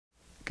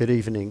Good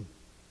evening.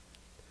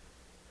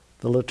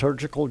 The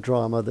liturgical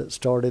drama that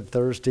started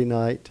Thursday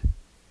night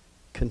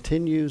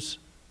continues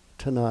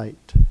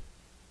tonight,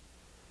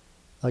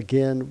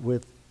 again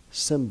with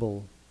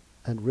symbol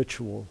and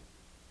ritual.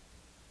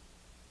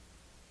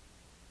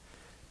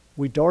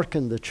 We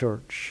darkened the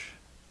church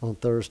on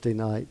Thursday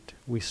night.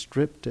 We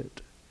stripped it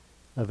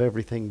of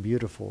everything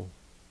beautiful.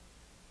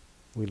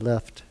 We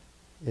left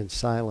in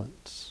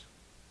silence.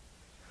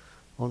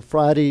 On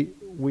Friday,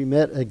 we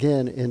met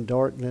again in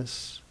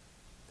darkness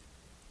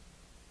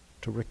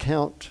to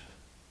recount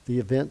the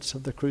events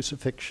of the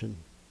crucifixion.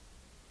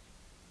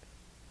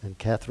 And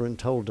Catherine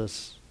told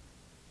us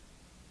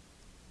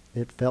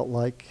it felt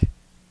like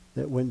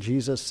that when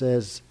Jesus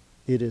says,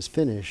 "It is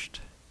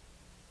finished,"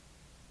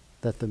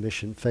 that the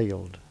mission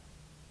failed.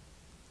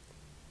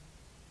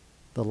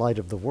 The light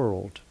of the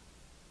world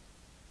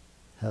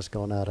has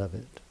gone out of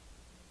it.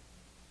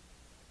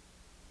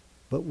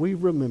 But we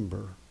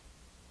remember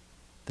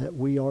that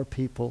we are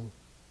people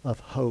of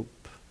hope.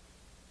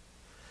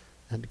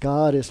 And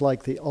God is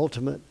like the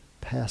ultimate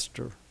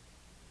pastor.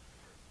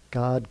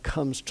 God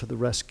comes to the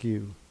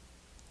rescue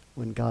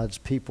when God's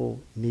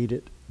people need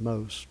it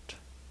most.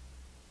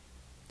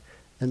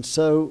 And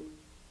so,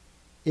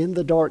 in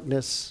the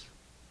darkness,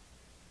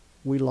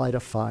 we light a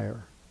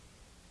fire.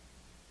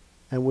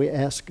 And we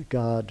ask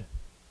God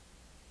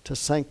to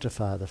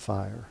sanctify the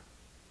fire.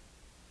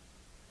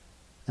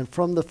 And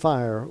from the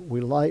fire,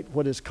 we light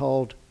what is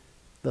called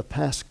the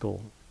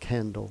Paschal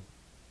candle.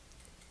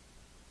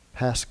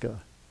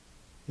 Pascha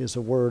is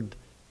a word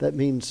that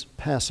means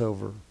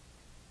Passover.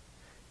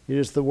 It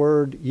is the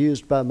word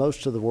used by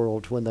most of the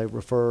world when they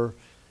refer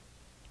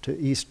to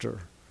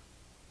Easter.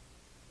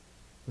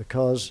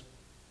 Because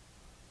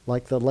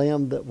like the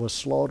lamb that was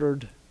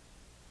slaughtered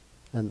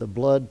and the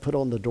blood put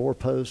on the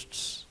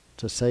doorposts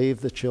to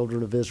save the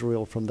children of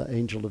Israel from the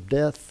angel of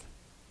death,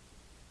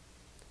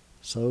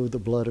 so the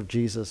blood of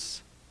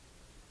Jesus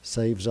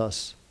saves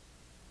us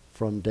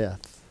from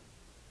death.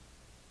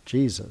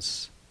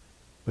 Jesus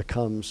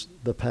becomes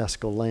the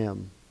Paschal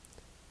Lamb,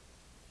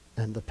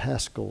 and the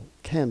Paschal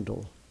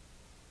candle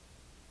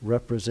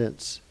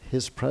represents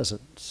His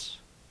presence.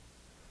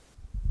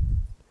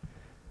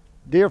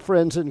 Dear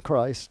friends in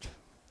Christ,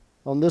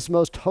 on this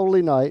most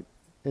holy night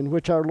in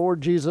which our Lord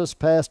Jesus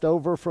passed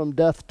over from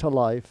death to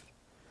life,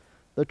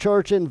 the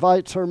Church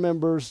invites her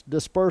members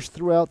dispersed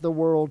throughout the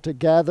world to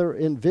gather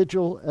in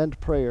vigil and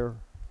prayer.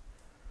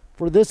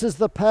 For this is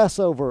the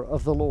Passover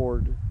of the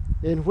Lord,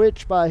 in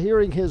which, by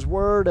hearing His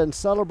word and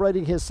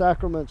celebrating His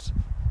sacraments,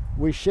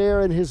 we share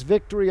in His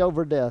victory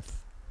over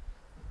death.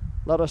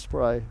 Let us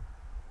pray.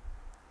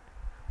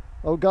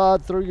 O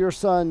God, through your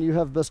Son, you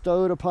have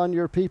bestowed upon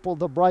your people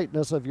the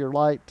brightness of your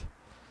light.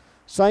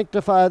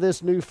 Sanctify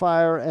this new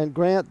fire and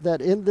grant that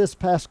in this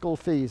Paschal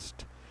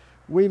feast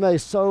we may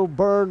so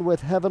burn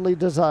with heavenly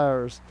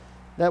desires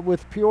that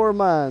with pure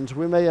minds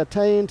we may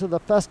attain to the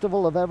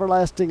festival of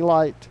everlasting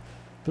light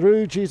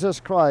through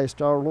Jesus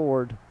Christ our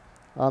Lord.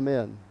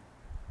 Amen.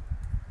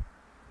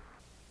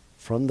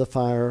 From the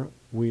fire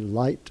we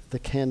light the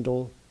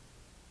candle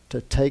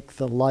to take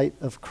the light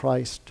of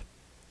Christ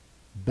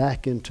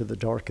back into the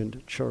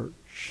darkened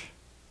church.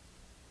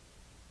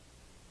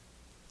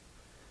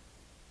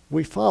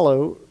 We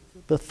follow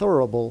the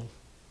thurible.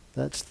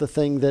 That's the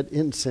thing that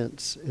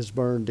incense is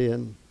burned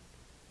in.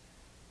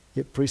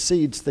 It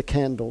precedes the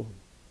candle.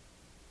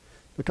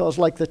 Because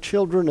like the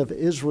children of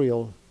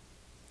Israel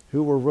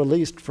who were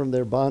released from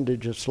their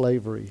bondage of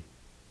slavery,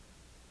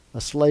 a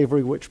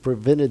slavery which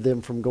prevented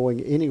them from going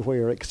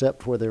anywhere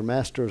except where their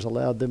masters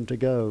allowed them to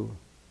go,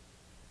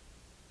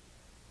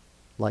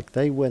 like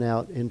they went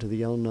out into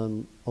the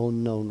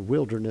unknown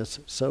wilderness,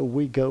 so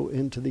we go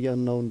into the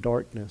unknown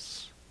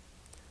darkness.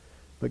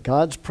 But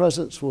God's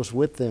presence was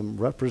with them,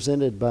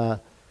 represented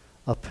by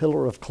a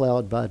pillar of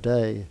cloud by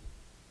day,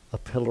 a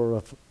pillar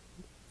of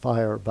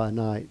fire by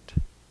night.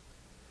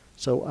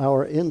 So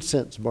our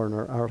incense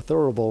burner, our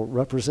thurible,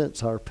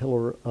 represents our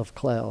pillar of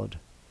cloud.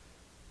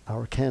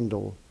 Our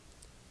candle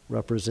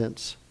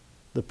represents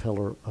the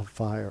pillar of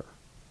fire.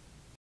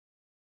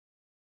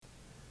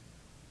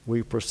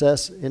 We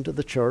process into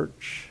the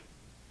church,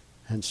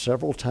 and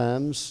several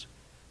times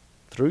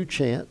through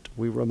chant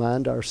we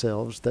remind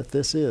ourselves that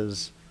this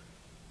is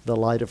the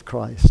light of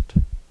Christ.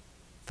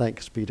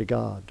 Thanks be to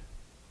God.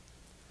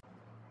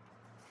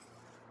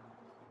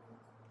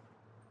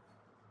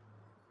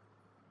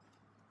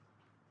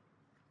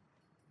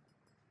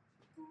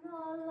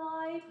 The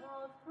light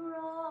of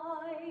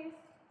Christ.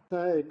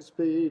 Thanks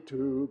be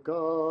to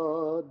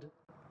God.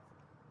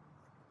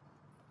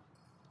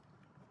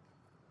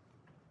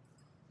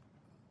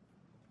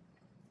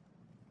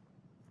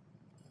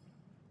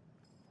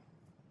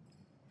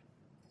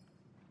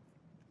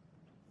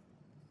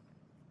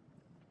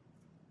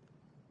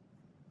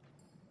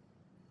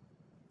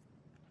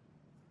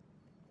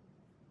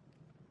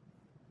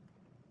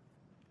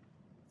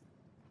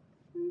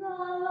 The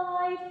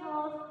light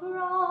of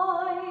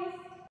Christ.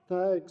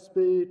 Thanks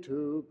be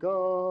to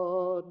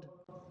God.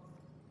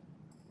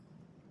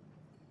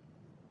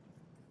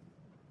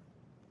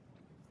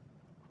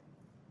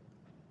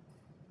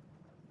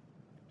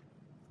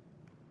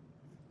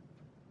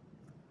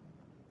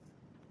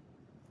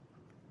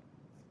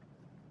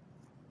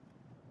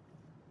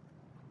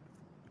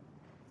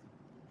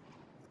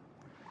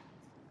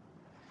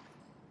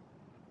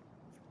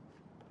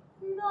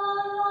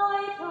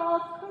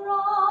 of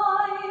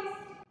Christ.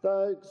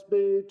 Thanks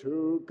be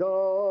to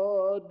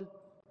God.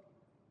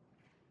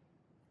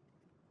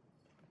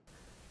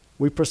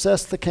 We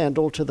process the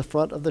candle to the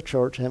front of the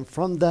church, and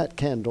from that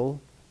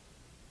candle,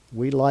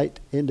 we light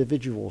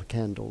individual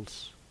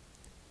candles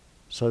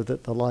so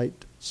that the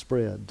light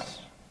spreads.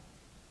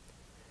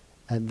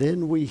 And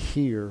then we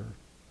hear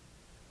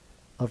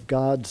of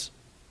God's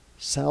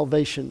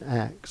salvation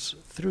acts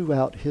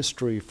throughout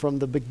history, from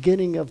the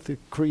beginning of the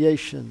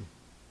creation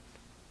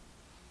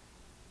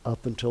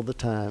up until the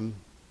time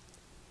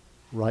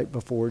right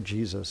before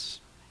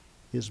Jesus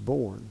is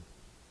born.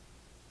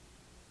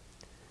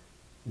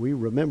 We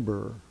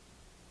remember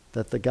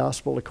that the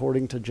gospel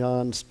according to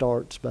John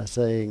starts by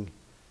saying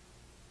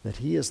that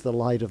he is the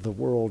light of the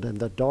world, and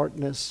the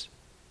darkness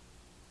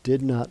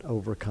did not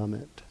overcome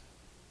it.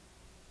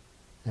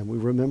 And we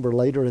remember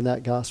later in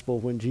that gospel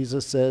when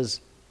Jesus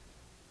says,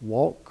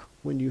 "Walk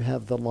when you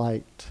have the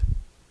light.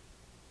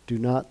 Do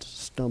not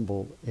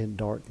stumble in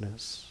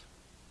darkness."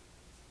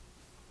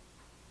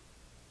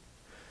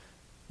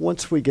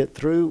 Once we get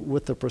through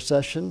with the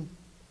procession,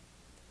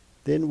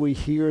 then we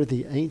hear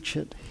the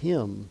ancient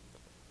hymn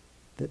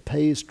that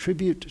pays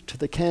tribute to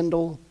the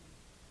candle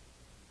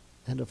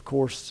and, of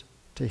course,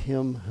 to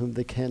him whom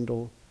the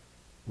candle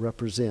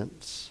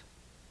represents.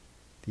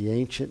 The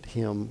ancient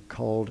hymn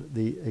called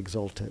the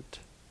Exultet.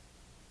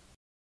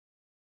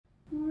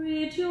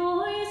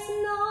 Rejoice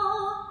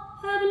now,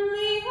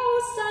 heavenly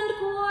host and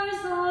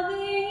choirs of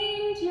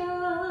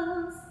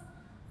angels,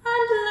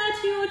 and let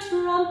your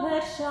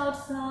trumpet shout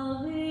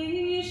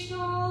salvation.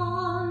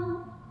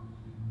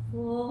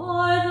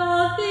 For the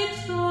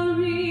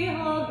victory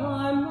of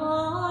our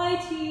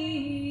mighty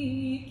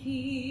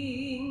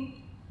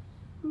King.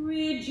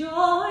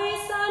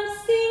 Rejoice and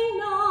sing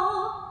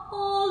now,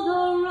 all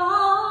the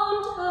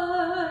round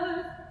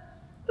earth,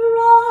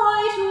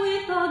 bright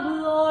with a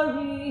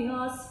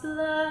glorious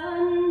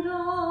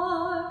splendor.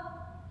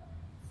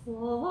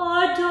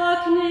 For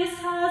darkness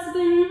has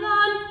been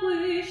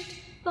vanquished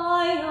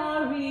by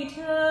our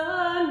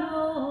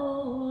eternal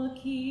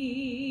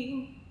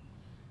King.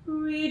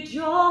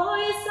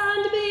 Rejoice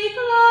and be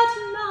glad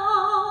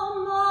now,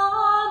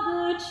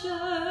 Mother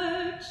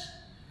Church,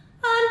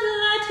 and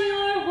let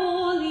your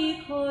holy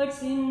courts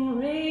in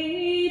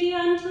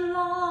radiant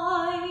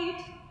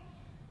light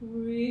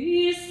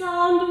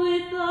resound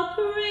with the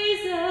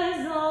praises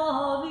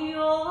of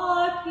your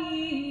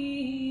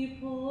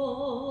people.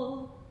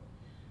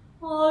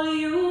 All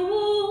you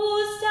who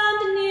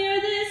stand near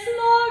this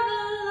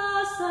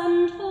marvelous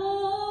and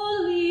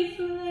holy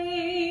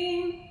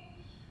flame,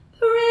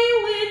 pray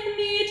with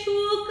me to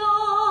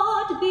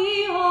God the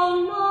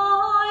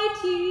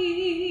Almighty,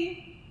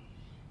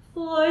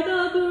 for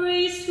the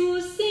grace to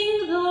sing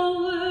the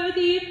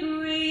worthy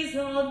praise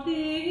of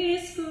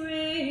this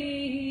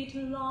great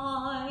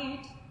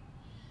light.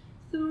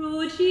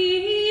 Through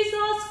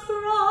Jesus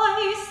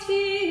Christ,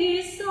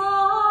 his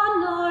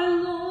Son, our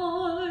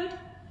Lord,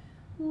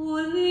 who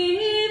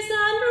lives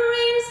and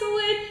reigns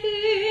with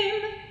him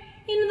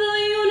in the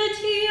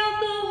unity of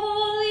the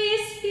Holy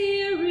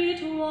Spirit,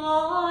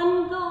 one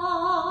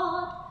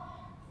God,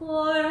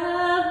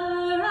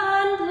 forever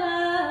and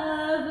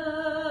ever.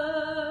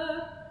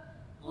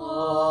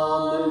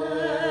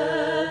 Amen.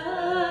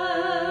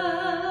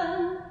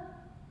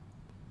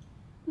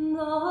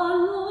 The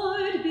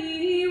Lord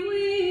be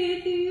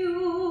with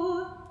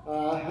you.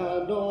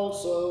 And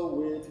also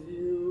with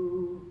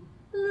you.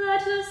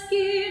 Let us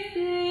give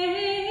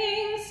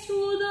thanks to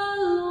the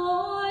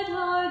Lord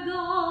our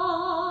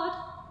God.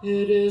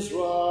 It is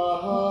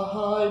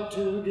right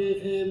to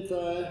give him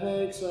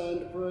thanks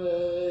and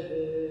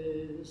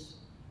praise.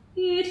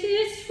 It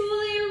is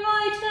truly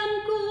right and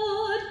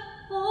good,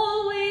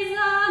 always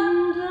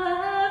and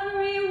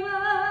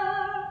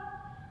everywhere,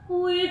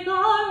 with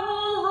our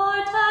whole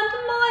heart and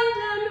mind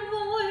and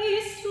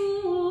voice to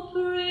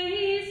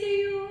praise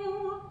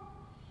you,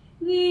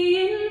 the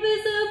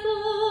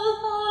invisible,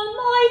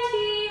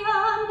 almighty,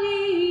 and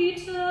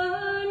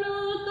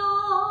eternal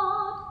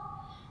God,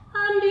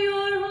 and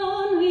your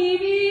only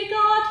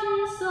begotten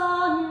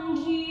Son,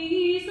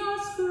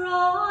 Jesus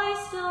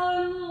Christ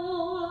our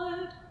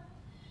Lord.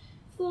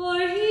 For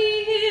he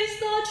is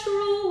the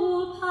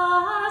true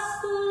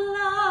Paschal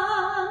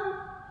Lamb,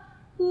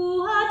 who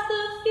at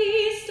the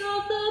feast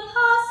of the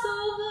Passover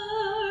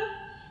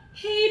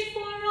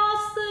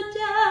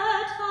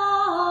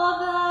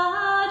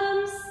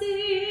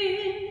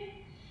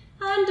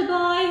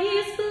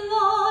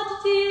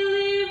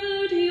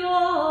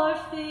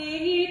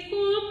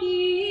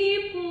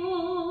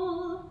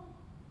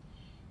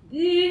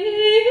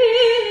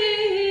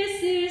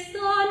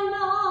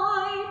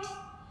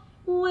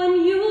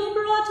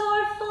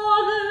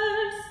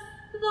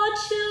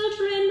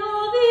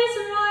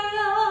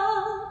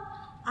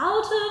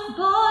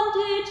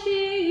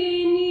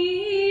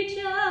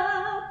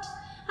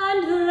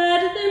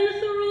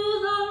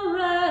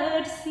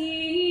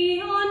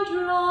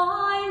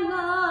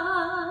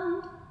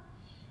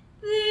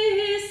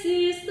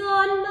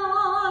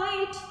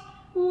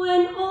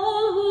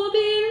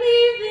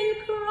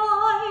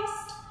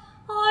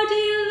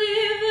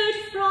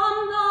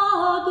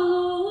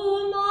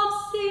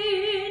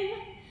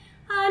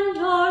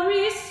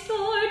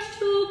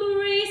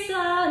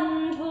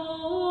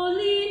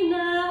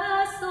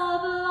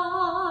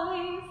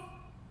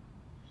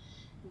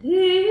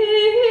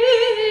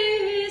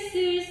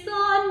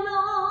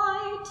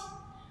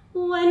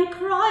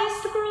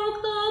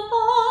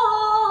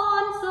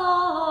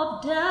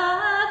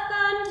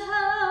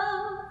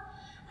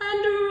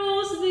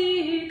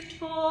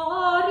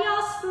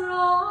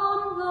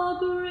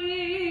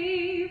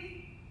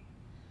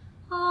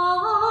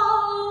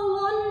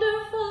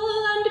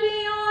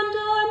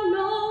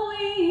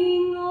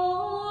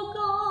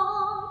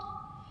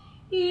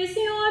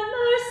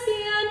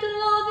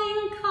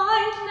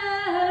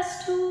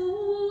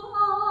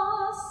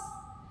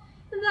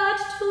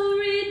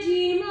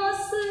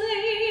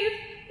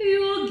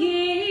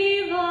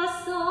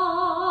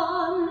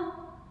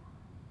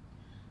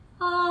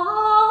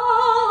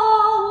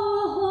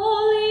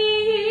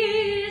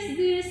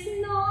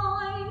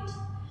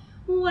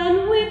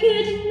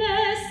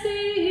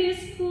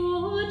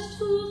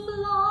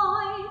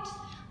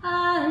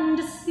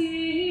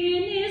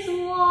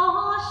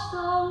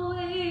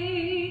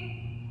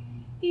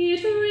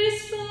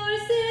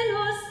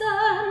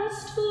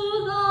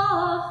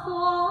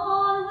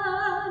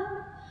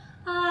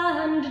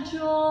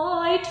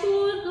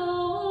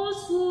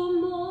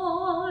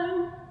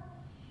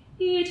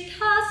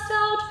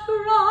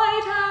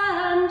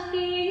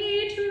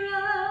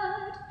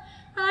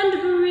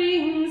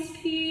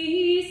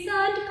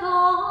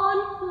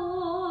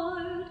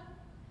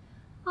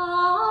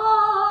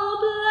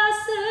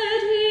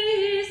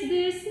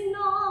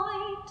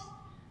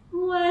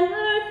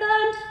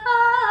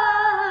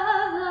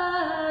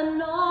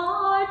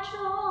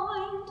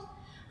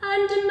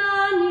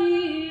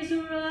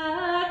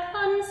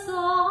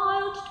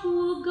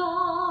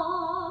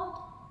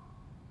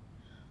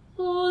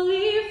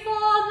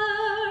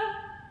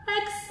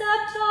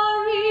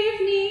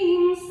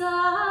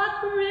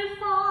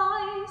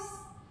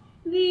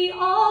the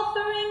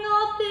offering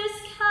of this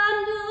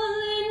candle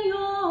in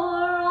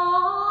your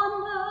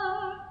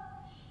honor.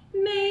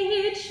 May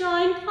it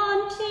shine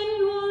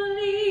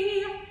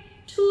continually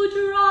to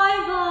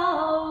drive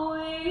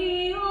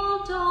away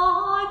all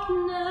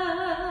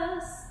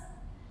darkness.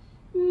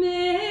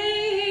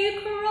 May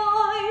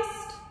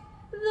Christ,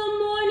 the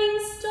morning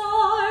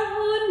star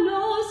who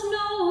knows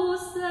no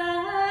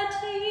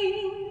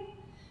setting,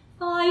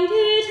 find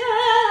it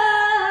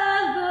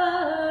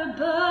ever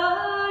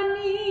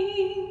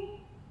burning.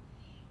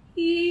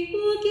 He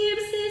who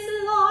gives his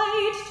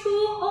light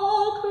to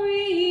all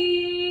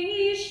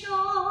creation,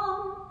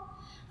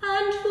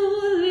 and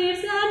who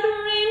lives and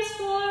reigns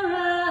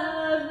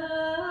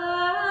forever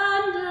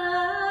and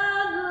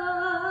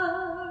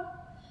ever.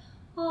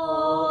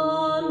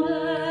 Amen.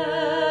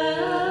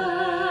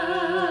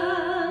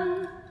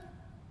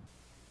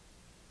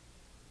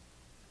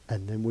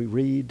 And then we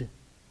read,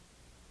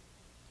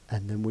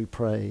 and then we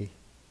pray,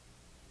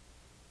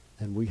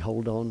 and we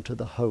hold on to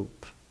the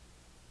hope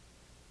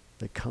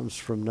that comes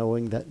from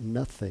knowing that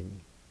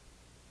nothing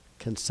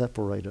can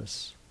separate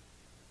us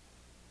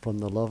from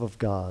the love of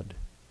God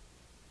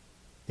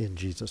in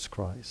Jesus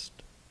Christ.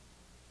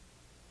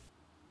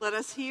 Let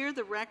us hear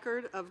the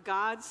record of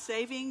God's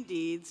saving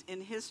deeds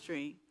in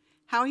history,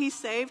 how he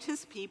saved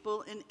his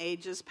people in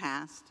ages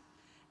past.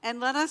 And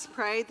let us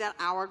pray that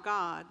our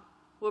God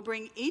will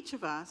bring each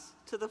of us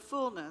to the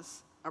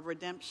fullness of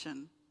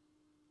redemption.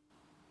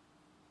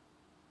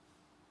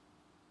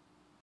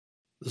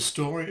 The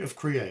story of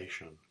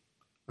creation,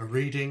 a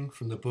reading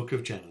from the book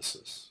of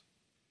Genesis.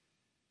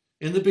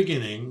 In the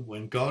beginning,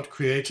 when God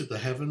created the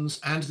heavens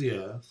and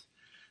the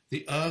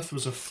earth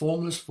was a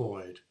formless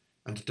void,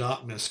 and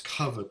darkness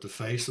covered the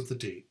face of the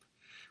deep,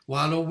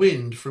 while a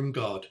wind from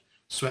God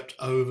swept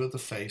over the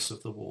face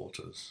of the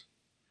waters.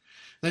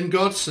 Then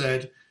God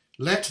said,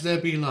 "Let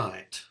there be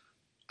light,"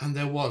 and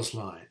there was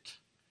light.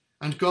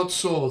 And God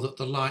saw that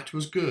the light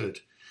was good,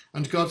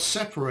 and God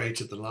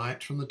separated the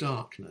light from the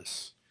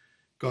darkness.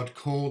 God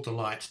called the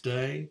light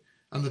day,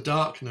 and the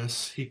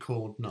darkness he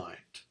called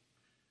night.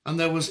 And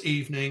there was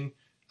evening,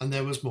 and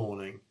there was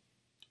morning,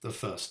 the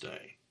first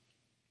day.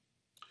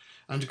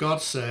 And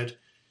God said,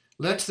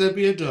 "Let there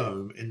be a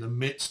dome in the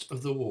midst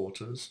of the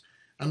waters,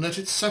 and let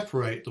it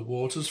separate the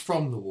waters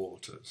from the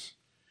waters."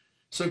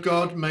 So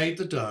God made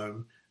the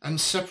dome,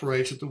 and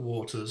separated the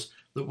waters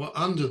that were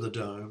under the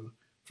dome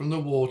from the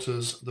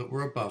waters that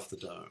were above the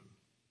dome.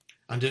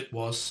 And it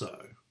was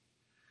so.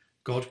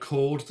 God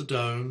called the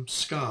dome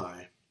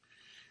sky.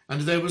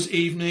 And there was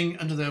evening,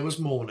 and there was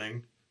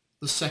morning,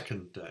 the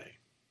second day.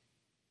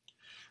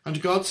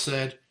 And God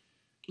said,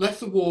 "Let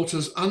the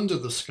waters under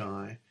the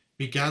sky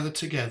be gathered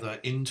together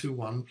into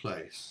one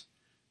place,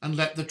 and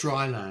let the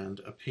dry land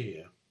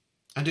appear."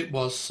 And it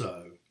was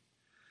so.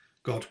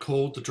 God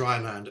called the dry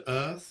land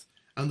earth,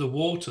 and the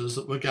waters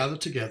that were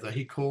gathered together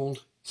he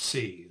called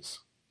seas.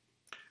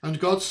 And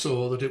God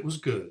saw that it was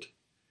good.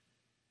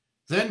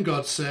 Then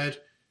God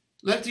said,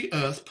 "Let the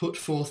earth put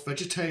forth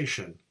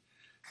vegetation,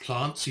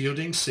 plants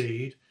yielding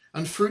seed,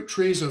 and fruit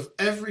trees of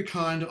every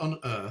kind on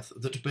earth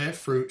that bear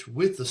fruit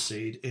with the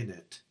seed in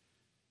it."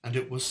 And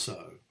it was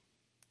so.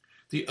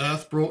 The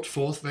earth brought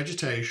forth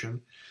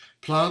vegetation,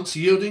 plants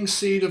yielding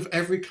seed of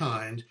every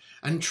kind,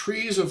 and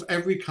trees of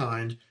every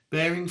kind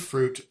bearing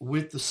fruit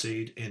with the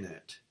seed in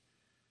it.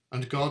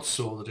 And God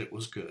saw that it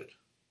was good.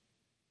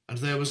 And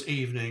there was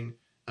evening,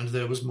 and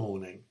there was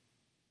morning,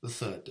 the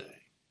third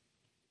day.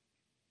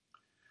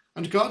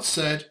 And God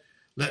said,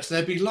 "Let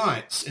there be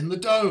lights in the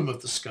dome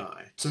of the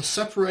sky to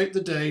separate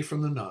the day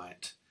from the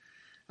night,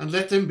 and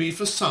let them be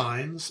for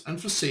signs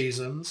and for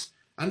seasons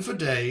and for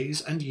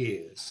days and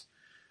years.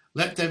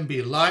 Let them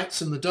be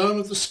lights in the dome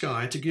of the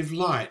sky to give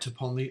light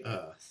upon the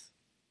earth."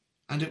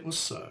 And it was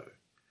so.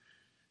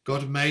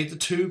 God made the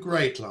two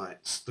great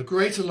lights, the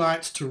greater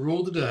light to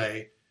rule the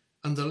day,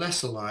 and the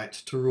lesser light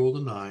to rule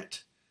the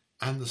night,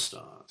 and the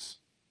stars.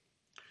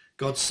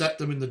 God set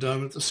them in the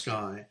dome of the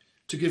sky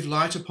to give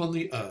light upon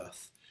the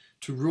earth,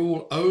 to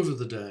rule over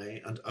the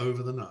day and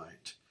over the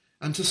night,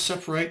 and to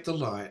separate the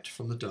light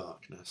from the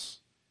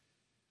darkness.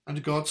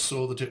 And God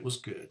saw that it was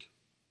good.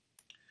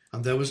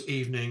 And there was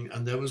evening,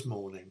 and there was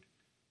morning,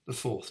 the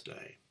fourth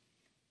day.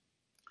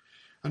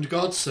 And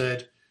God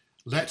said,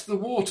 "Let the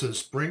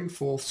waters bring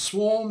forth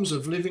swarms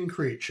of living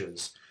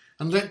creatures,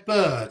 and let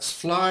birds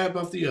fly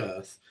above the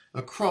earth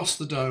across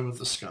the dome of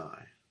the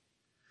sky."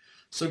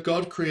 So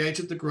God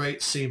created the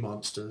great sea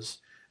monsters,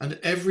 and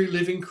every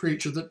living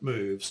creature that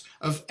moves,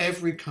 of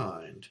every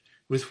kind,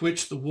 with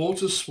which the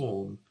waters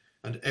swarm,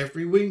 and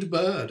every winged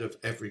bird of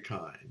every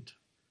kind.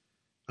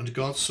 And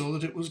God saw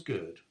that it was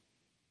good.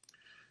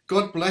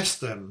 God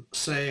blessed them,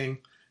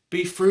 saying,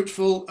 "Be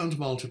fruitful and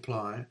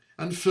multiply,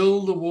 and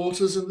fill the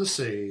waters and the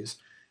seas,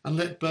 and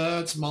let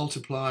birds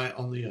multiply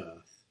on the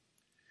earth."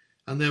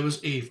 And there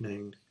was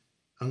evening,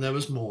 and there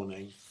was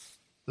morning,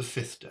 the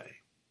fifth day.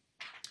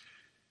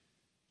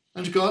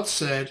 And God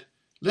said,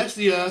 "Let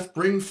the earth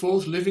bring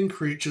forth living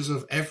creatures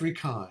of every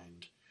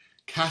kind,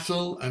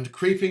 cattle and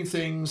creeping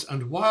things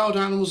and wild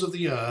animals of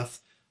the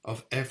earth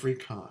of every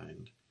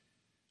kind."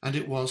 And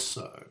it was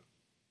so.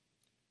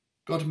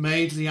 God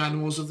made the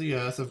animals of the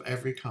earth of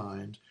every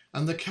kind,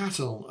 and the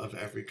cattle of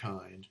every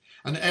kind,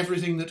 and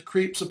everything that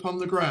creeps upon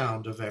the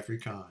ground of every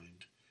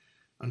kind.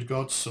 And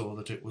God saw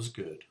that it was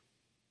good.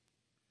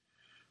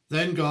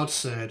 Then God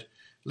said,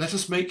 Let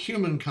us make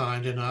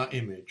humankind in our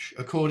image,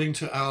 according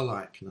to our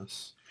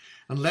likeness,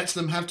 and let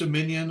them have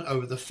dominion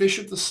over the fish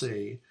of the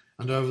sea,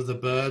 and over the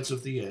birds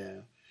of the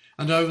air,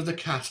 and over the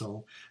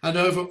cattle, and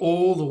over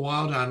all the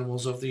wild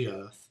animals of the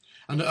earth,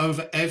 and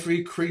over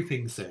every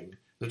creeping thing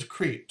that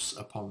creeps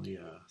upon the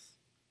earth.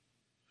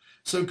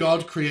 So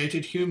God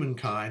created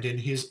humankind in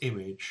his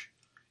image.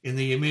 In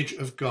the image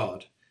of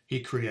God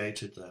he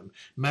created them.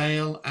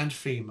 Male and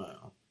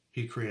female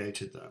he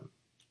created them.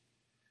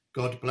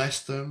 God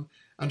blessed them,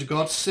 and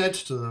God said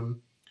to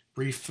them,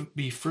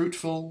 Be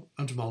fruitful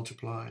and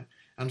multiply,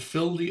 and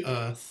fill the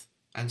earth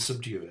and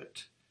subdue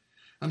it,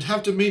 and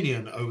have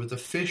dominion over the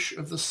fish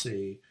of the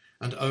sea,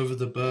 and over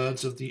the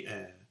birds of the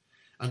air,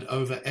 and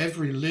over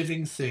every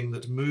living thing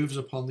that moves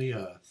upon the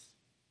earth.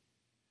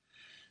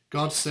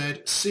 God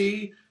said,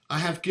 See, I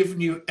have given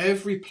you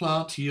every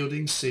plant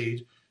yielding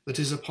seed that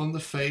is upon the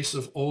face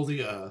of all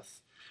the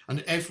earth,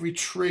 and every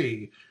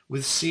tree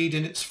with seed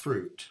in its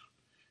fruit.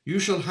 You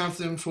shall have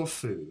them for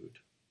food.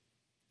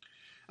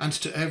 And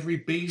to every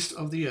beast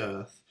of the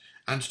earth,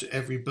 and to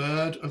every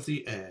bird of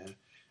the air,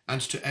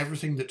 and to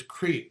everything that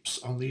creeps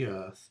on the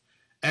earth,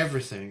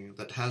 everything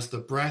that has the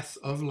breath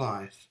of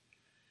life,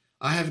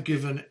 I have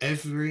given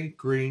every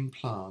green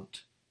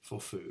plant for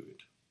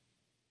food.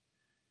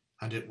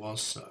 And it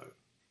was so.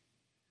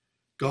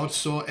 God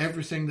saw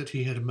everything that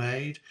he had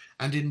made,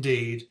 and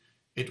indeed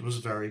it was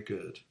very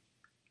good.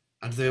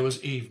 And there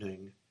was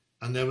evening,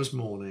 and there was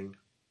morning,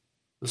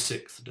 the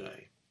sixth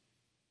day.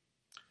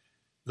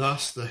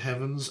 Thus the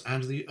heavens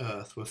and the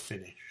earth were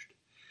finished,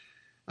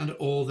 and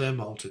all their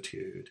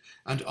multitude.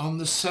 And on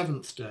the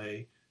seventh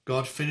day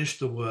God finished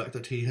the work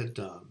that he had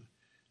done,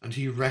 and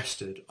he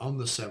rested on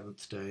the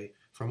seventh day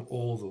from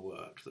all the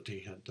work that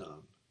he had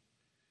done.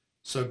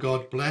 So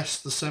God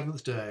blessed the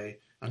seventh day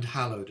and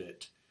hallowed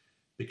it,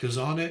 because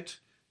on it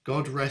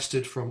God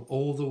rested from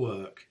all the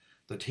work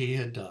that he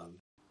had done.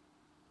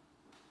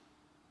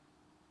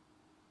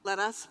 Let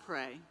us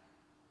pray.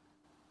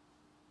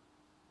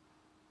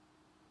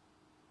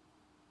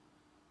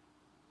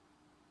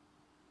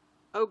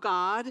 O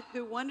God,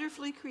 who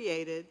wonderfully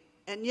created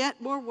and yet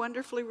more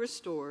wonderfully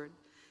restored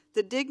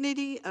the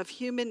dignity of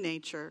human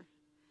nature,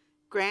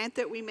 grant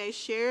that we may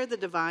share the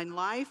divine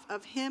life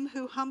of him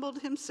who humbled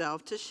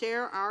himself to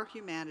share our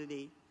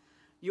humanity,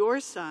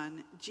 your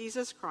Son,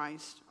 Jesus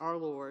Christ, our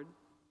Lord.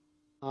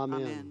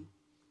 Amen. Amen.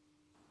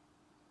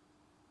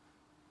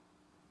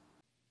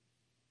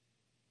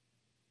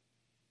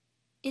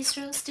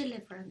 Israel's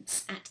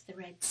deliverance at the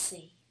Red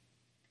Sea.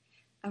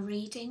 A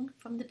reading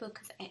from the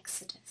book of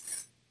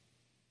Exodus.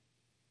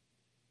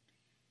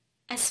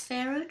 As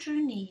Pharaoh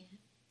drew near,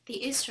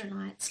 the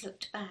Israelites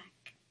looked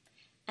back,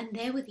 and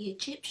there were the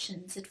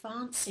Egyptians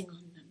advancing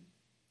on them.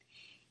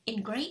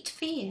 In great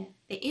fear,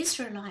 the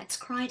Israelites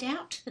cried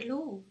out to the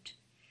Lord.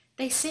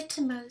 They said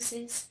to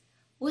Moses,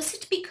 Was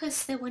it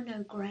because there were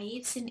no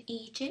graves in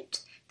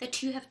Egypt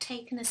that you have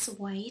taken us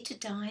away to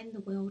die in the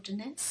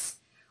wilderness?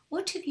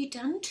 What have you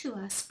done to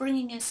us,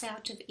 bringing us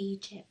out of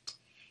Egypt?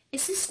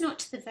 Is this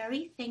not the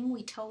very thing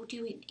we told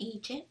you in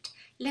Egypt?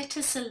 Let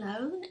us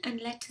alone and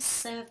let us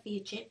serve the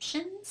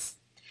Egyptians?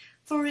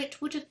 For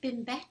it would have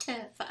been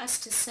better for us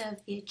to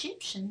serve the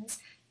Egyptians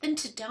than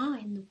to die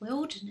in the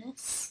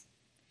wilderness.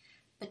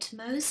 But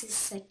Moses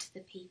said to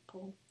the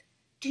people,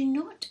 Do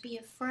not be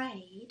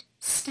afraid,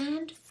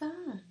 stand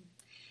firm,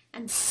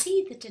 and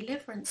see the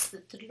deliverance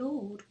that the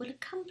Lord will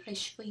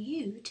accomplish for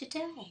you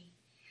today.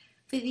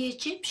 For the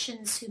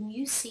Egyptians whom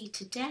you see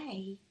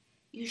today,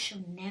 you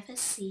shall never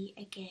see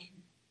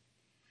again.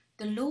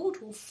 The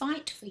Lord will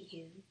fight for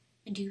you,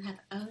 and you have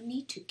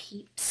only to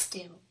keep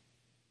still.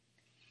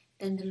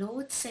 Then the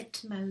Lord said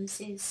to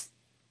Moses,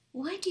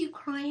 Why do you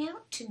cry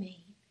out to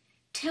me?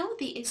 Tell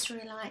the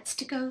Israelites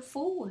to go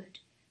forward,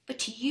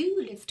 but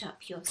you lift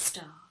up your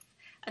staff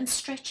and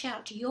stretch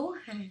out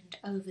your hand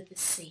over the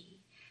sea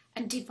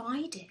and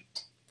divide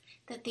it,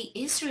 that the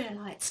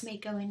Israelites may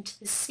go into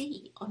the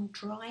sea on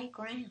dry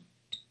ground.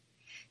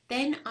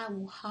 Then I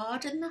will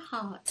harden the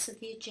hearts of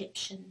the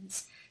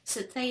Egyptians,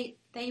 so that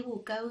they will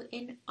go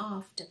in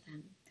after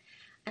them.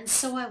 And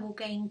so I will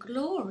gain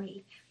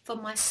glory for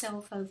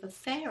myself over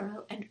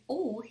Pharaoh and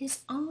all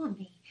his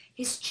army,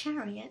 his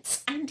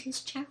chariots and his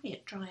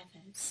chariot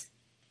drivers.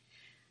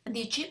 And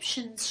the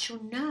Egyptians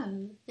shall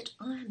know that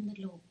I am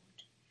the Lord,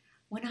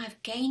 when I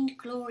have gained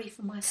glory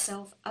for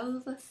myself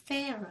over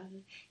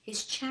Pharaoh,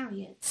 his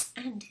chariots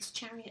and his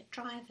chariot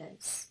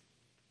drivers.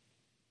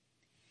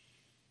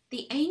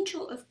 The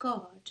angel of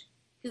God,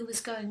 who was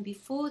going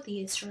before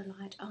the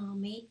Israelite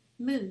army,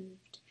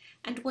 moved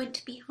and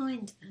went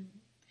behind them,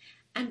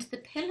 and the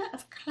pillar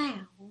of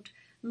cloud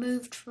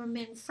moved from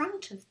in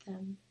front of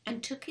them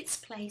and took its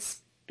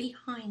place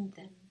behind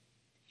them.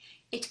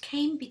 It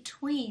came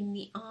between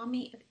the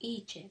army of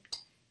Egypt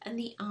and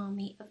the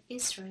army of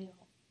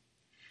Israel.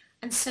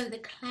 And so the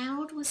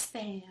cloud was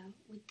there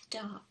with the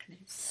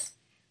darkness,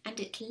 and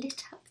it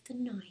lit up the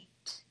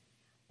night.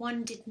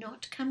 One did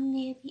not come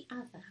near the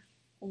other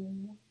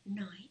all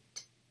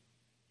night.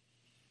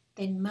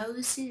 Then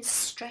Moses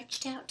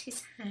stretched out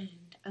his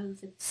hand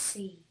over the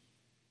sea.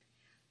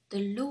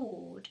 The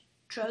Lord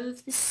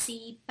drove the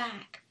sea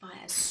back by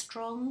a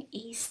strong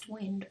east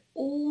wind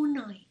all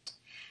night,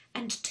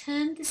 and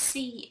turned the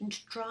sea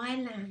into dry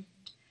land,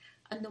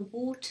 and the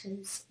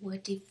waters were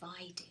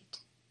divided.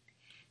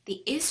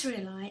 The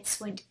Israelites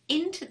went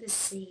into the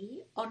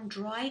sea on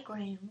dry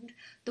ground,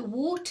 the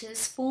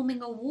waters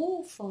forming a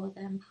wall for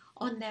them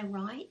on their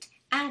right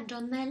and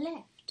on their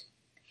left.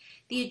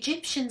 The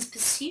Egyptians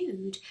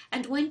pursued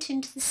and went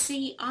into the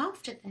sea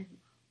after them,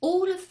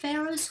 all of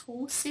Pharaoh's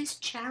horses,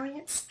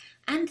 chariots,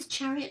 and the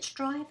chariot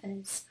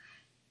drivers.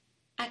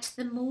 At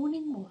the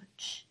morning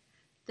watch,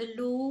 the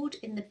Lord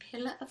in the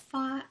pillar of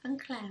fire and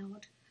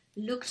cloud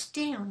looked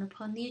down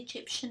upon the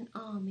Egyptian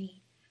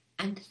army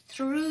and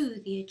threw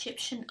the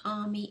Egyptian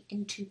army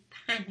into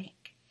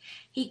panic.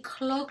 He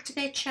clogged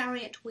their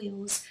chariot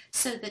wheels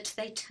so that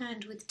they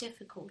turned with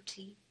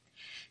difficulty.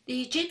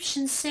 The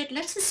Egyptians said,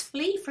 "Let us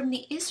flee from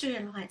the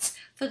Israelites,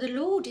 for the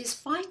Lord is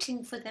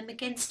fighting for them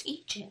against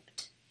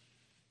Egypt."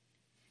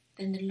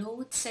 Then the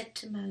Lord said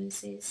to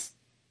Moses,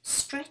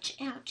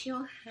 "Stretch out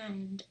your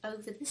hand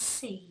over the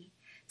sea,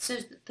 so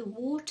that the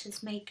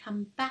waters may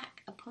come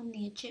back upon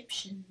the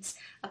Egyptians,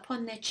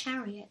 upon their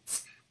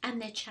chariots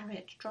and their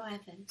chariot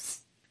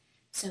drivers."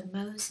 So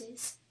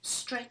Moses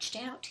stretched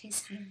out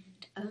his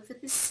hand over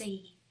the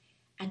sea,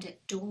 and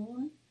at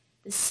dawn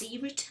the sea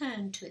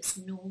returned to its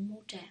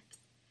normal depth.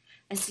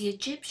 As the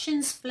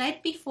Egyptians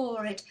fled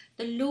before it,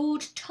 the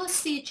Lord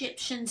tossed the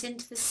Egyptians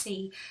into the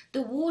sea.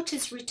 The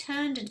waters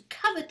returned and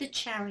covered the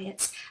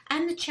chariots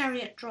and the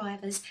chariot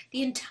drivers,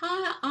 the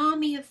entire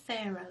army of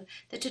Pharaoh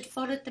that had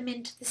followed them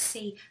into the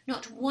sea.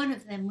 Not one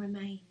of them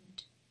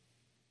remained.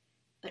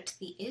 But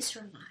the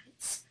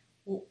Israelites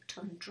walked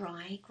on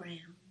dry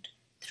ground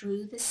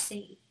through the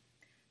sea,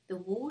 the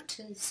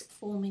waters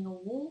forming a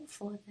wall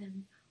for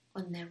them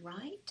on their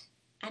right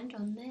and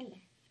on their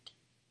left.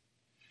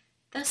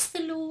 Thus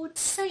the Lord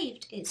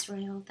saved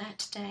Israel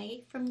that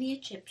day from the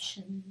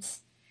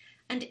Egyptians,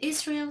 and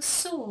Israel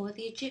saw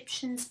the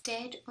Egyptians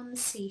dead on the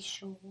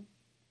seashore.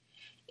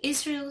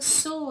 Israel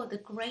saw the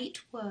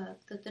great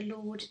work that the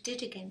Lord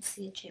did against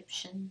the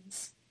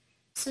Egyptians.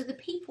 So the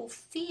people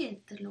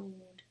feared the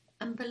Lord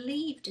and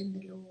believed in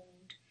the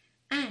Lord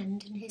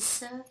and in his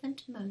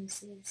servant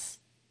Moses.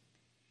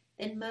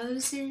 Then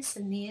Moses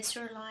and the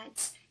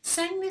Israelites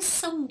sang this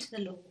song to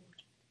the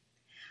Lord.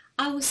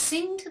 "I will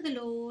sing to the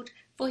Lord,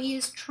 for he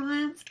has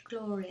triumphed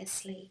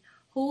gloriously.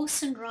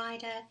 Horse and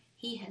rider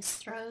he has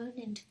thrown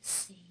into the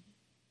sea."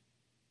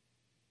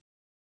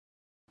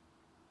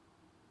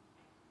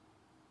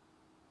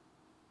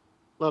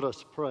 Let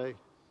us pray.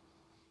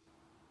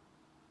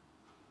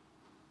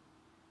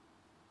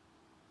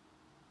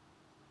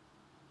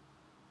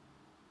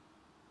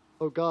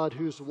 O God,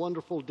 whose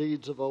wonderful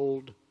deeds of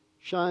old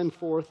shine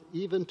forth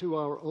even to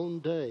our own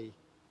day,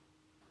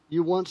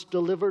 you once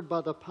delivered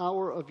by the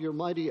power of your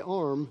mighty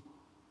arm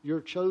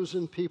your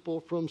chosen people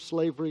from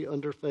slavery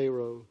under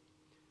Pharaoh,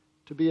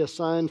 to be a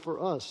sign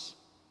for us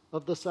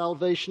of the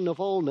salvation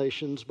of all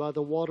nations by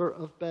the water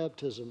of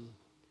baptism.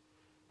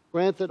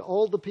 Grant that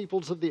all the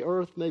peoples of the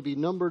earth may be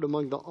numbered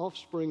among the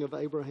offspring of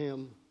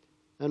Abraham,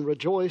 and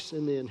rejoice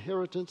in the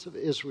inheritance of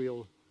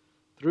Israel,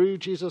 through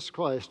Jesus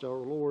Christ our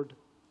Lord.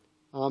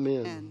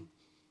 Amen. Amen.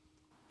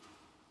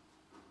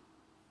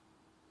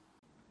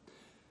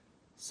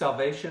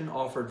 Salvation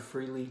offered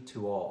freely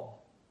to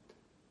all.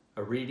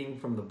 A reading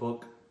from the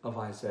book of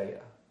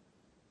Isaiah.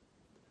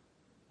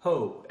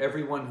 Ho,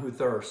 everyone who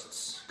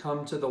thirsts,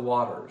 come to the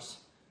waters,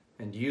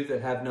 and you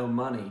that have no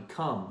money,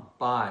 come,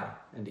 buy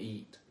and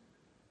eat.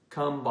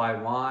 Come buy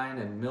wine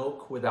and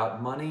milk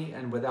without money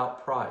and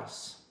without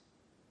price.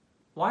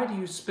 Why do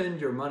you spend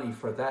your money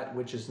for that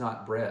which is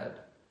not bread,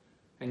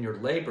 and your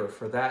labor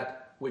for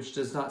that which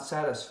does not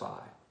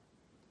satisfy?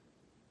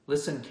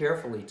 Listen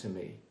carefully to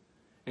me,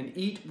 and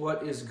eat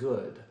what is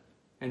good,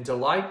 and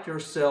delight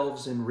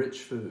yourselves in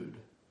rich food.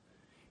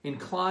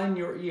 Incline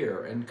your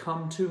ear and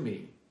come to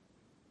me.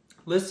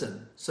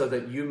 Listen so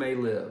that you may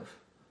live.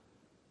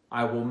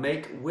 I will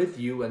make with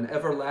you an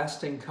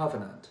everlasting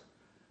covenant,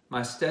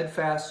 my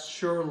steadfast,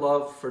 sure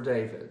love for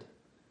David.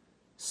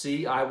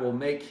 See, I will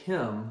make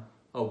him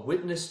a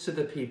witness to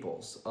the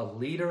peoples, a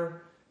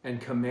leader and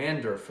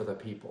commander for the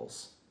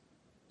peoples.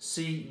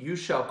 See, you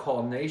shall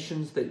call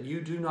nations that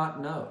you do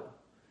not know,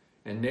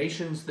 and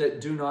nations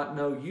that do not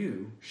know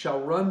you shall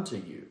run to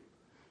you,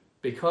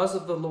 because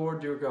of the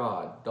Lord your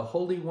God, the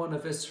Holy One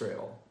of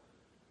Israel,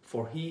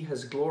 for he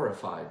has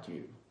glorified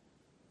you.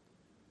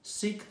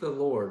 Seek the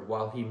Lord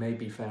while he may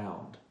be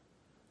found.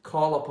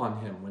 Call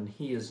upon him when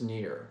he is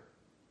near.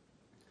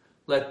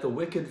 Let the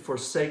wicked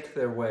forsake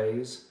their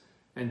ways,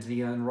 and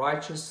the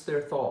unrighteous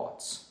their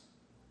thoughts.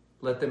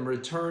 Let them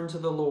return to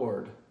the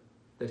Lord,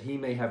 that he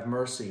may have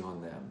mercy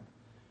on them,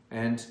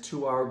 and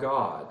to our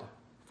God,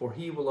 for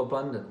he will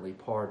abundantly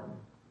pardon.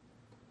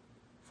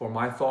 For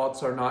my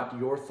thoughts are not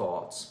your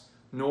thoughts,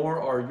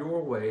 nor are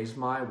your ways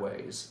my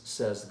ways,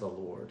 says the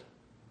Lord.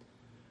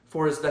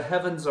 For as the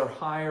heavens are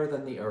higher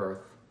than the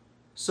earth,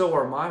 so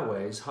are my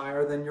ways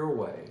higher than your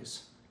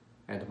ways,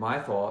 and my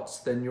thoughts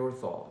than your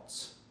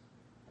thoughts.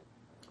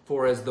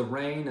 For as the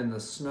rain and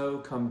the snow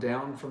come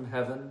down from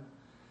heaven,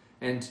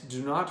 and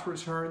do not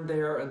return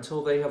there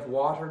until they have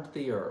watered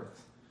the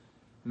earth,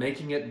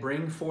 making it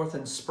bring forth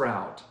and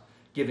sprout,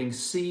 giving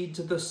seed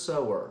to the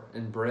sower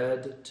and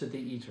bread to the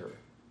eater,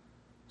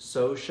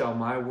 so shall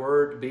my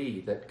word be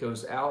that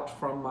goes out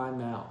from my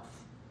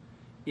mouth.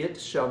 It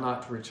shall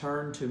not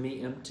return to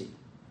me empty,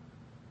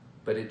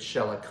 but it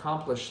shall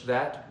accomplish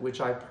that which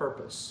I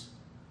purpose,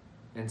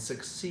 and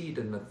succeed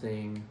in the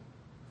thing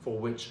for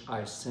which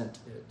I sent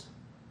it.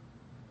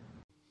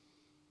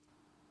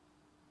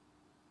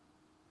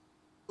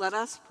 Let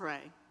us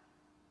pray.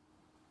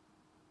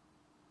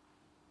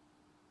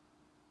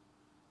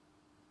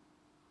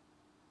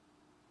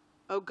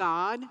 O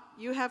God,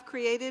 you have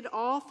created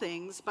all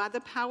things by the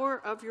power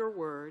of your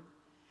word,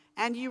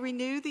 and you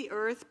renew the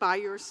earth by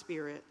your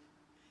Spirit.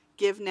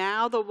 Give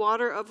now the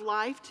water of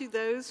life to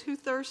those who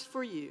thirst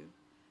for you,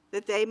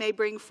 that they may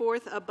bring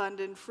forth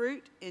abundant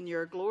fruit in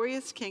your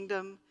glorious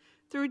kingdom,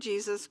 through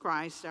Jesus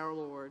Christ our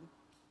Lord.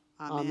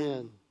 Amen.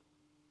 Amen.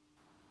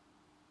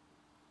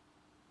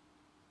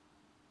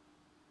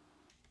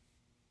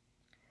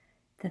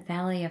 The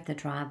Valley of the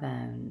Dry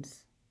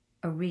Bones,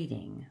 a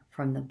reading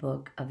from the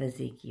book of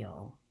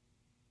Ezekiel.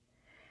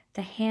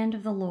 The hand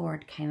of the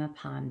Lord came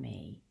upon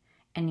me,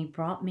 and he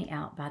brought me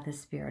out by the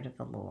Spirit of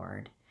the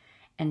Lord,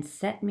 and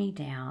set me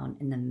down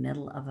in the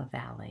middle of a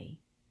valley.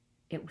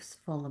 It was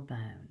full of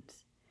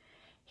bones.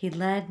 He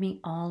led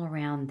me all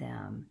around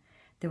them.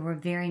 There were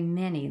very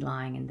many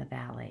lying in the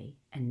valley,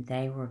 and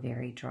they were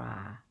very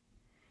dry.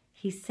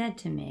 He said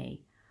to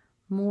me,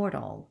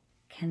 "Mortal,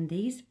 can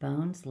these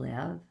bones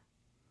live?"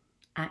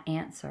 I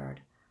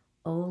answered,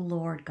 "O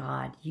Lord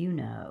God, you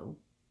know."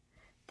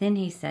 Then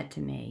he said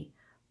to me,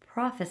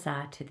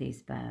 "Prophesy to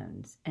these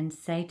bones, and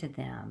say to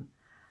them,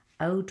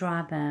 O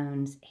dry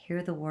bones,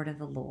 hear the word of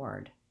the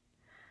Lord.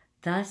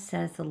 Thus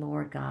says the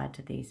Lord God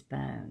to these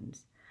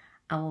bones,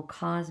 I will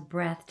cause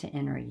breath to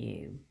enter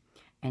you,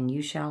 and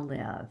you shall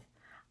live.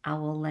 I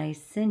will lay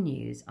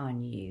sinews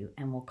on you,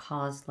 and will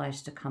cause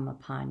flesh to come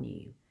upon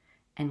you,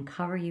 and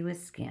cover you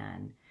with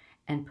skin,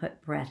 and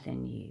put breath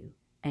in you,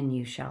 and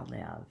you shall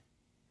live.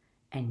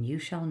 And you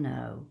shall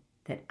know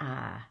that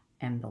I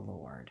am the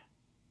Lord."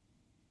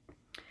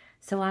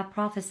 So I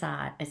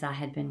prophesied as I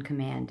had been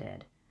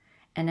commanded.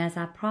 And as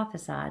I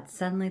prophesied,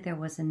 suddenly there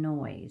was a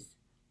noise,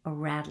 a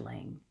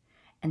rattling,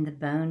 and the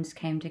bones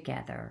came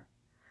together,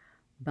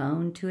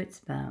 bone to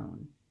its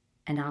bone.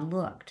 And I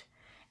looked,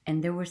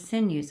 and there were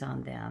sinews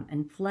on them,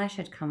 and flesh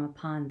had come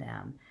upon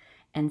them,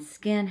 and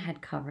skin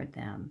had covered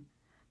them,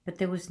 but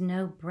there was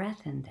no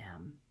breath in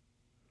them.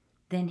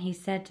 Then he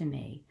said to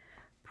me,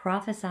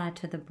 "Prophesy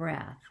to the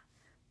breath,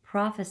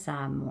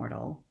 prophesy,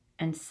 mortal,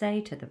 and say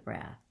to the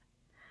breath,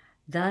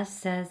 Thus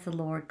says the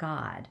Lord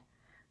God,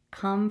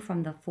 Come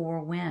from the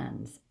four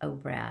winds, O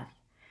breath,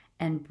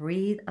 and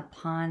breathe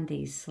upon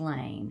these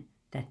slain,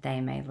 that they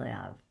may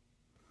live."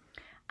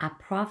 I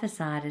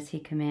prophesied as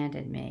he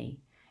commanded me,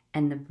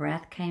 and the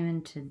breath came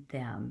into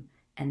them,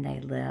 and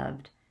they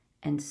lived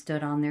and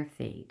stood on their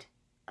feet,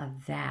 a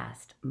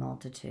vast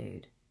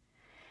multitude.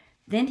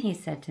 Then he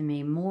said to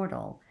me,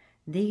 "Mortal,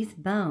 these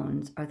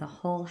bones are the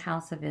whole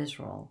house of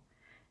Israel.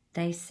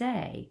 They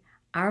say,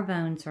 Our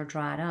bones are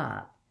dried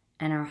up,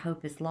 and our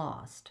hope is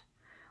lost.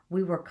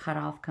 We were cut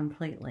off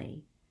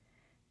completely.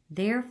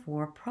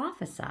 Therefore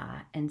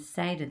prophesy and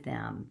say to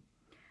them,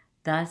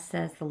 Thus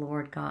says the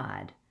Lord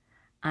God,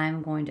 I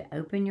am going to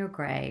open your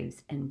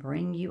graves and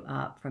bring you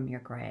up from your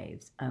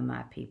graves, O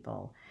my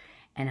people,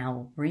 and I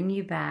will bring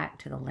you back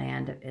to the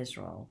land of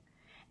Israel.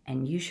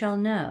 And you shall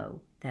know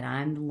that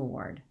I am the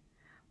Lord,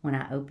 when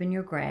I open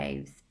your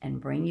graves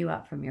and bring you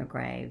up from your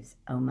graves,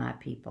 O my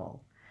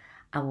people.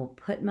 I will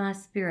put my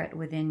spirit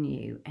within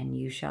you, and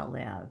you shall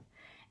live,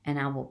 and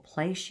I will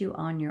place you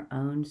on your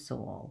own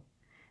soil.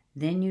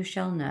 Then you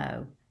shall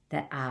know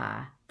that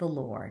I, the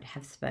Lord,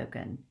 have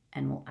spoken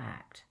and will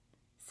act,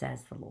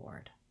 says the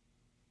Lord.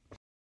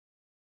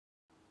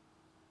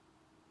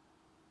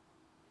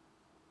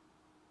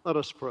 Let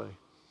us pray.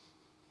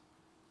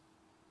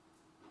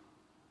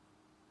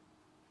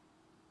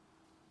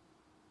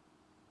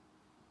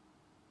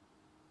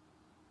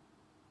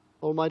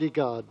 Almighty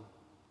God,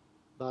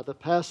 by the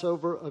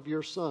Passover of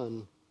your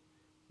Son,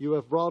 you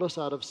have brought us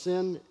out of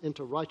sin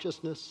into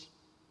righteousness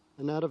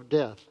and out of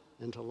death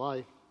into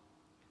life.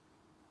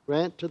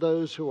 Grant to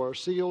those who are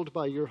sealed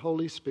by your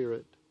Holy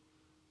Spirit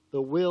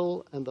the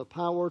will and the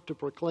power to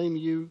proclaim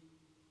you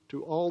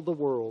to all the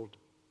world,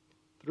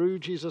 through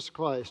Jesus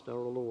Christ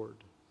our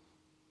Lord.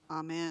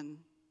 Amen.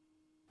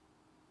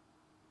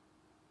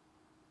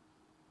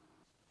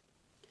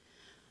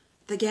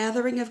 The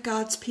gathering of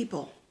God's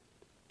people.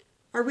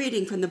 A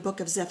reading from the book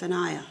of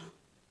Zephaniah.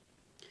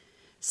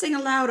 Sing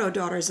aloud, O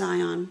daughter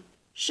Zion.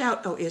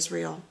 Shout, O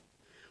Israel.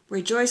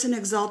 Rejoice and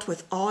exult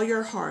with all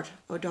your heart,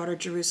 O daughter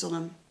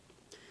Jerusalem.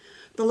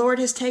 The Lord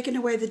has taken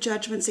away the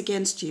judgments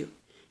against you.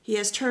 He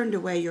has turned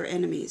away your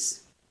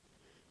enemies.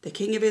 The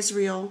King of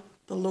Israel,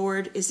 the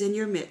Lord, is in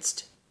your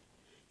midst.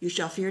 You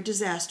shall fear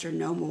disaster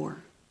no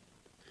more.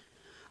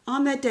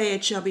 On that day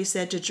it shall be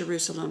said to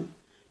Jerusalem,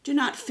 do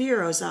not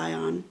fear, O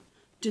Zion.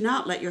 Do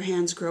not let your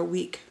hands grow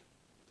weak.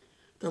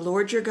 The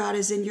Lord your God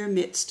is in your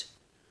midst,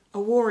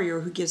 a warrior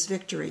who gives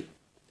victory.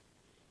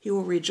 He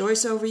will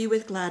rejoice over you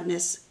with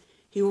gladness.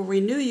 He will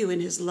renew you in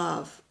his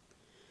love.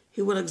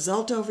 He will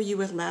exult over you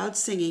with loud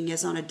singing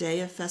as on a day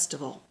of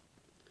festival.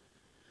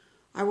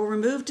 I will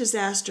remove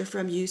disaster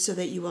from you so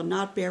that you will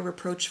not bear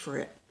reproach for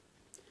it.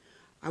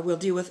 I will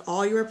deal with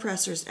all your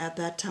oppressors at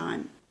that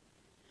time.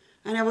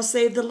 And I will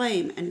save the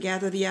lame and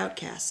gather the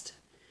outcast.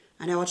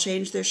 And I will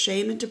change their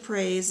shame into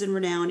praise and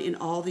renown in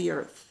all the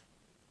earth.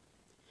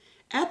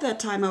 At that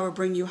time I will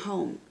bring you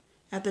home,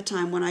 at the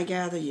time when I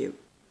gather you.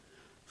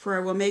 For I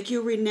will make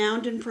you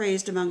renowned and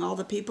praised among all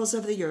the peoples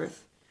of the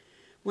earth,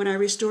 when I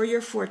restore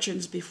your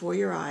fortunes before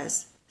your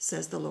eyes,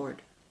 says the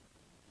Lord.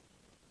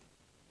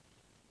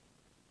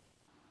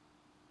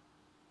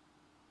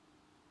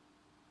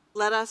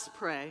 Let us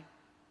pray.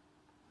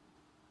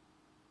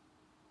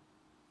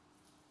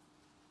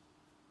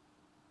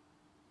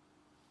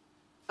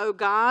 O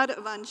God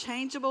of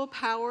unchangeable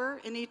power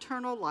and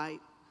eternal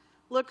light,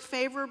 look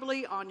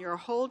favorably on your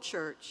whole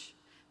church,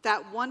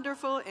 that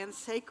wonderful and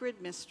sacred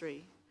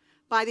mystery.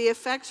 By the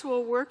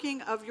effectual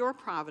working of your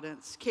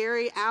providence,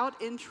 carry out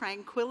in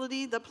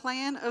tranquility the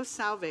plan of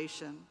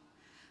salvation.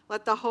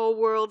 Let the whole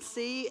world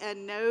see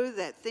and know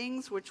that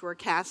things which were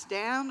cast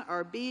down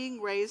are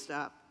being raised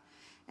up,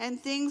 and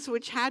things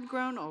which had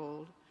grown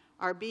old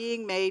are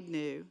being made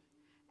new,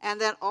 and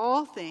that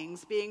all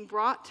things being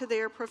brought to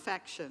their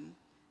perfection,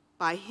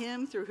 by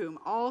him through whom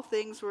all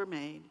things were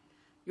made,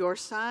 your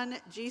Son,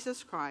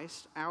 Jesus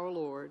Christ, our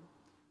Lord.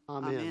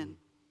 Amen. Amen.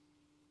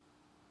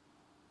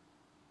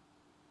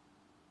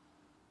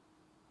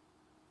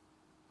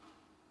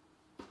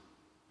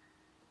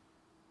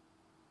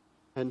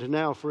 And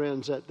now,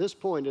 friends, at this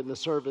point in the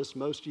service,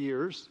 most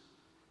years,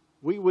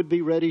 we would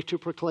be ready to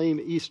proclaim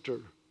Easter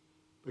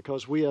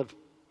because we have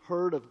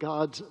heard of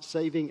God's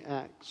saving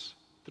acts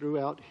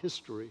throughout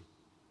history.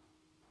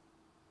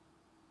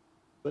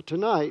 But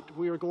tonight,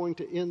 we are going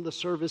to end the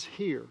service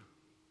here.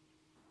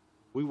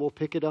 We will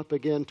pick it up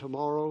again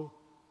tomorrow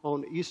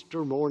on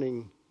Easter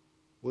morning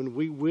when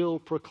we will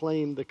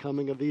proclaim the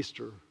coming of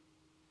Easter.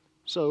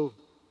 So,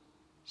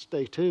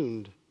 stay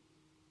tuned.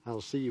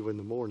 I'll see you in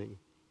the morning.